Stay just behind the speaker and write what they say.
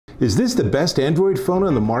Is this the best Android phone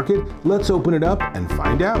on the market? Let's open it up and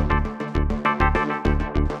find out.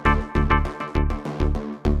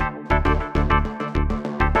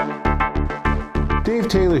 Dave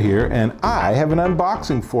Taylor here, and I have an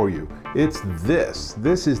unboxing for you. It's this.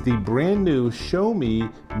 This is the brand new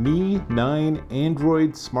Xiaomi Mi 9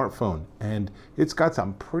 Android smartphone, and it's got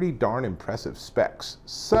some pretty darn impressive specs.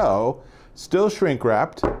 So, still shrink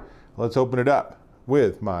wrapped. Let's open it up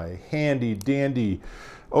with my handy dandy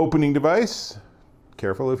opening device.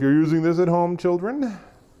 Careful if you're using this at home, children.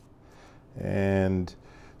 And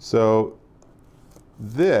so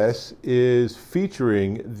this is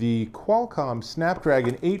featuring the Qualcomm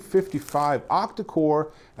Snapdragon 855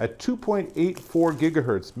 octa-core at 2.84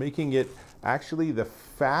 gigahertz, making it actually the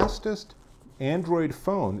fastest Android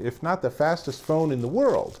phone, if not the fastest phone in the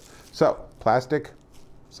world. So, plastic,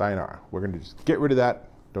 sayonara. We're going to just get rid of that.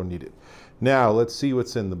 Don't need it. Now, let's see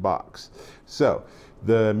what's in the box. So,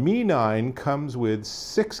 the Mi 9 comes with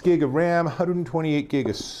 6 gig of RAM, 128 gig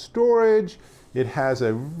of storage. It has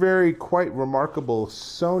a quite remarkable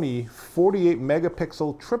Sony 48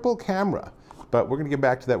 megapixel triple camera, but we're going to get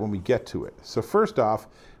back to that when we get to it. So first off,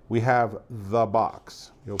 we have the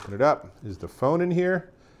box. You open it up. Is the phone in here?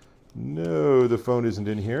 No, the phone isn't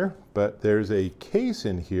in here, but there's a case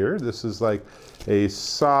in here. This is like a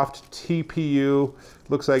soft TPU.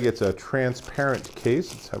 Looks like it's a transparent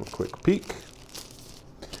case. Let's have a quick peek.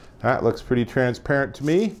 That looks pretty transparent to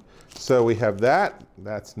me. So we have that.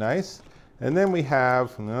 That's nice. And then we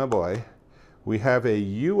have, oh boy, we have a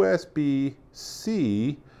USB-C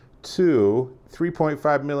to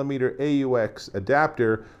 3.5 millimeter AUX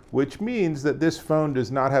adapter, which means that this phone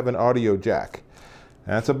does not have an audio jack.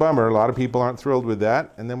 That's a bummer. A lot of people aren't thrilled with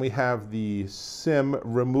that. And then we have the SIM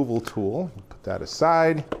removal tool. Put that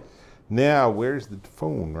aside. Now, where's the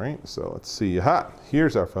phone, right? So let's see.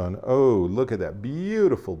 Here's our phone. Oh, look at that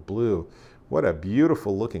beautiful blue. What a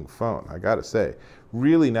beautiful looking phone, I gotta say.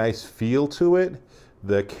 Really nice feel to it.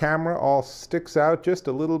 The camera all sticks out just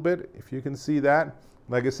a little bit, if you can see that.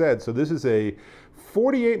 Like I said, so this is a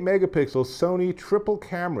 48 megapixel Sony triple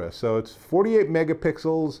camera. So it's 48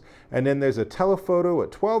 megapixels, and then there's a telephoto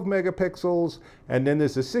at 12 megapixels, and then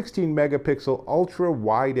there's a 16 megapixel ultra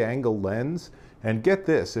wide angle lens. And get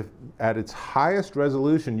this, if at its highest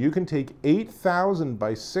resolution, you can take 8,000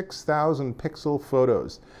 by 6,000 pixel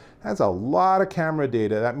photos. That's a lot of camera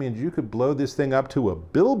data. That means you could blow this thing up to a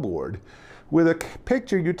billboard with a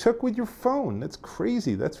picture you took with your phone. That's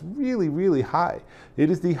crazy. That's really, really high. It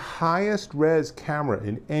is the highest res camera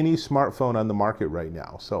in any smartphone on the market right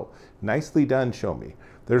now. So nicely done, Xiaomi.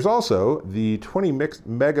 There's also the 20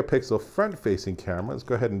 megapixel front-facing camera. Let's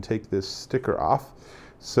go ahead and take this sticker off.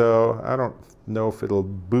 So I don't know if it'll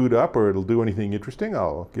boot up or it'll do anything interesting.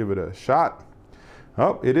 I'll give it a shot.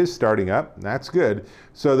 Oh, it is starting up. That's good.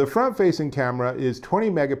 So the front-facing camera is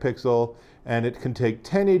 20 megapixel, and it can take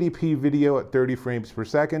 1080p video at 30 frames per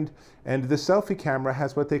second. And the selfie camera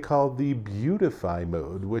has what they call the beautify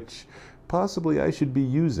mode, which possibly I should be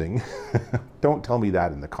using. Don't tell me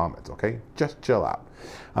that in the comments, okay? Just chill out.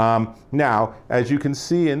 Now, as you can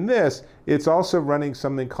see in this, it's also running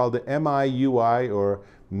something called the MIUI, or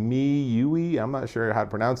MIUI, I'm not sure how to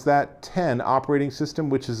pronounce that, 10 operating system,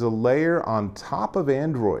 which is a layer on top of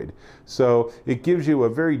Android. So it gives you a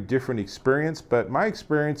very different experience, but my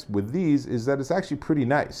experience with these is that it's actually pretty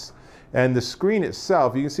nice. And the screen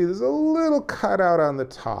itself, you can see there's a little cutout on the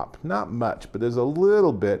top. Not much, but there's a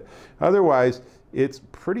little bit. Otherwise, it's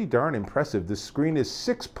pretty darn impressive. The screen is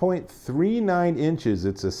 6.39 inches.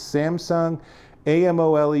 It's a Samsung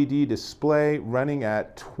AMOLED display running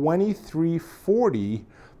at 2340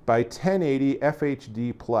 by 1080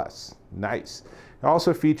 FHD+. Nice. It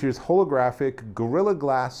also features holographic Gorilla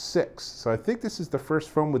Glass 6. So I think this is the first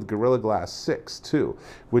phone with Gorilla Glass 6 too,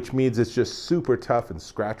 which means it's just super tough and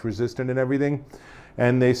scratch resistant and everything.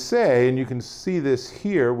 And they say, and you can see this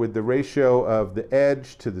here with the ratio of the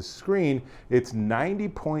edge to the screen, it's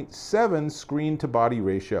 90.7 screen to body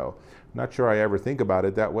ratio. Not sure I ever think about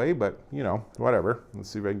it that way, but you know, whatever. Let's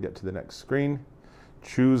see if I can get to the next screen.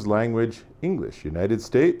 Choose language, English, United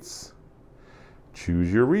States.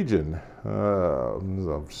 Choose your region. This is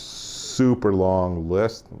a super long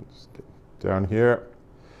list. Let's get down here.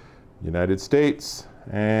 United States,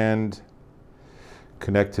 and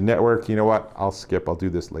connect to network. You know what? I'll skip. I'll do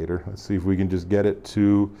this later. Let's see if we can just get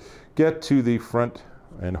to the front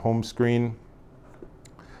and home screen.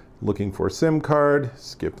 Looking for SIM card.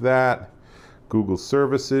 Skip that. Google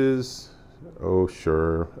services. Oh,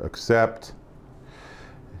 sure. Accept.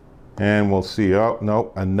 And we'll see. Oh,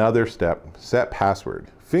 no, another step. Set password.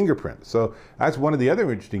 fingerprint. So that's one of the other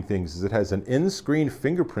interesting things, is it has an in-screen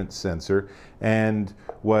fingerprint sensor, and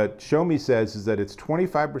what Xiaomi says is that it's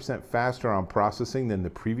 25% faster on processing than the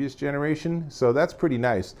previous generation. So that's pretty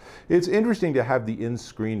nice. It's interesting to have the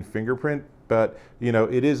in-screen fingerprint, but you know,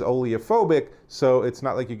 it is oleophobic, so it's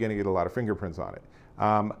not like you're going to get a lot of fingerprints on it.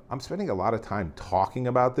 I'm spending a lot of time talking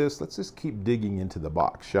about this. Let's just keep digging into the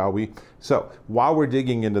box, shall we? So while we're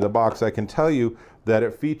digging into the box, I can tell you that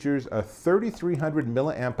it features a 3,300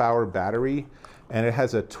 milliamp hour battery, and it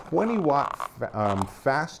has a 20 watt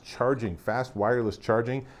fast wireless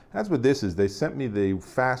charging. That's what this is. They sent me the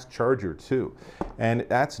fast charger too. And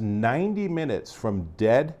that's 90 minutes from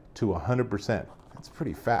dead to 100%. That's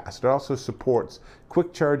pretty fast. It also supports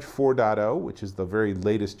Quick Charge 4.0, which is the very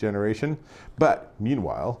latest generation. But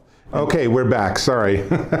meanwhile, okay, we're back. Sorry.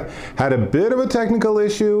 Had a bit of a technical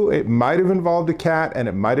issue. It might have involved a cat, and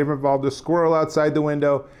it might have involved a squirrel outside the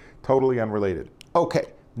window. Totally unrelated. Okay,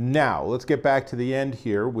 now let's get back to the end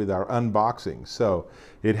here with our unboxing. So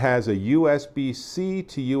it has a USB-C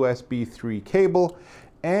to USB 3 cable.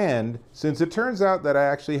 And since it turns out that I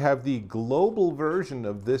actually have the global version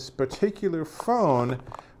of this particular phone,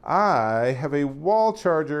 I have a wall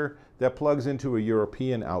charger that plugs into a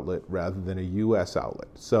European outlet rather than a US outlet.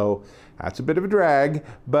 So that's a bit of a drag,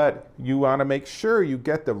 but you want to make sure you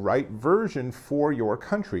get the right version for your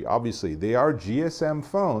country. Obviously, they are GSM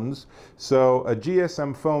phones, so a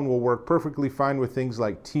GSM phone will work perfectly fine with things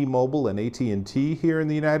like T-Mobile and AT&T here in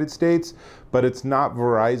the United States, but it's not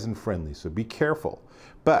Verizon friendly, so be careful.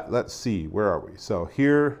 But let's see, where are we? So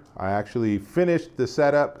here, I actually finished the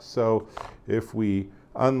setup. So if we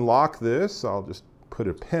unlock this, I'll just put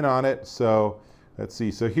a pin on it. So let's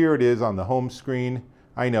see, so here it is on the home screen.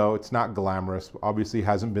 I know it's not glamorous, obviously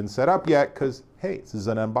hasn't been set up yet because, hey, this is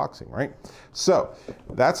an unboxing, right? So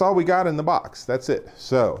that's all we got in the box, that's it.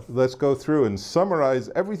 So let's go through and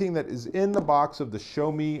summarize everything that is in the box of the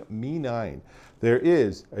Xiaomi Mi 9. There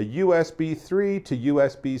is a USB 3 to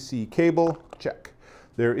USB-C cable, check.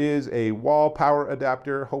 There is a wall power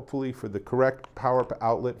adapter, hopefully for the correct power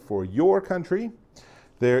outlet for your country.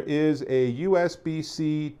 There is a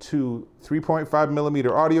USB-C to 3.5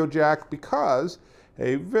 millimeter audio jack, because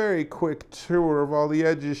a very quick tour of all the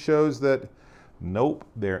edges shows that nope,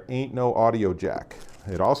 there ain't no audio jack.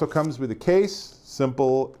 It also comes with a case,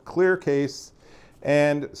 simple, clear case,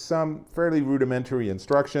 and some fairly rudimentary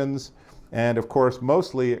instructions. And of course,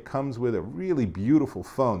 mostly it comes with a really beautiful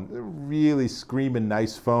phone, a really screaming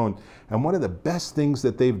nice phone. And one of the best things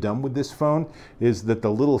that they've done with this phone is that the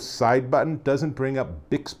little side button doesn't bring up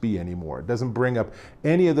Bixby anymore. It doesn't bring up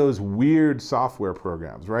any of those weird software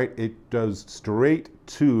programs, right? It does straight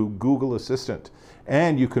to Google Assistant.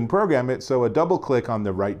 And you can program it so a double click on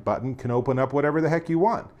the right button can open up whatever the heck you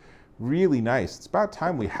want. Really nice. It's about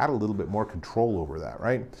time we had a little bit more control over that,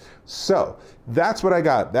 right? So that's what I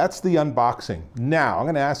got. That's the unboxing. Now I'm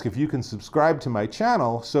going to ask if you can subscribe to my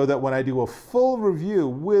channel so that when I do a full review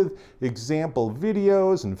with example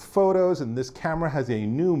videos and photos, and this camera has a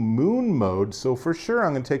new moon mode, so for sure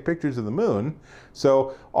I'm going to take pictures of the moon.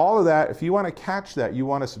 So all of that, if you want to catch that, you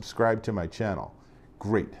want to subscribe to my channel.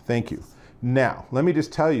 Great. Thank you. Now, let me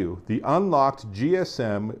just tell you, the unlocked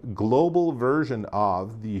GSM global version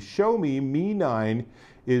of the Xiaomi Mi 9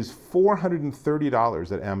 is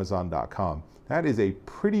 $430 at Amazon.com. That is a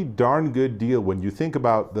pretty darn good deal when you think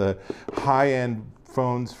about the high-end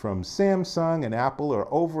phones from Samsung and Apple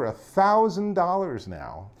are over $1,000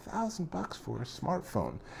 now. $1,000 for a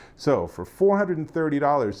smartphone. So for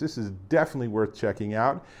 $430, this is definitely worth checking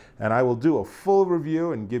out. And I will do a full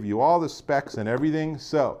review and give you all the specs and everything.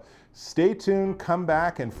 So stay tuned, come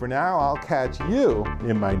back, and for now, I'll catch you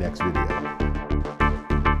in my next video.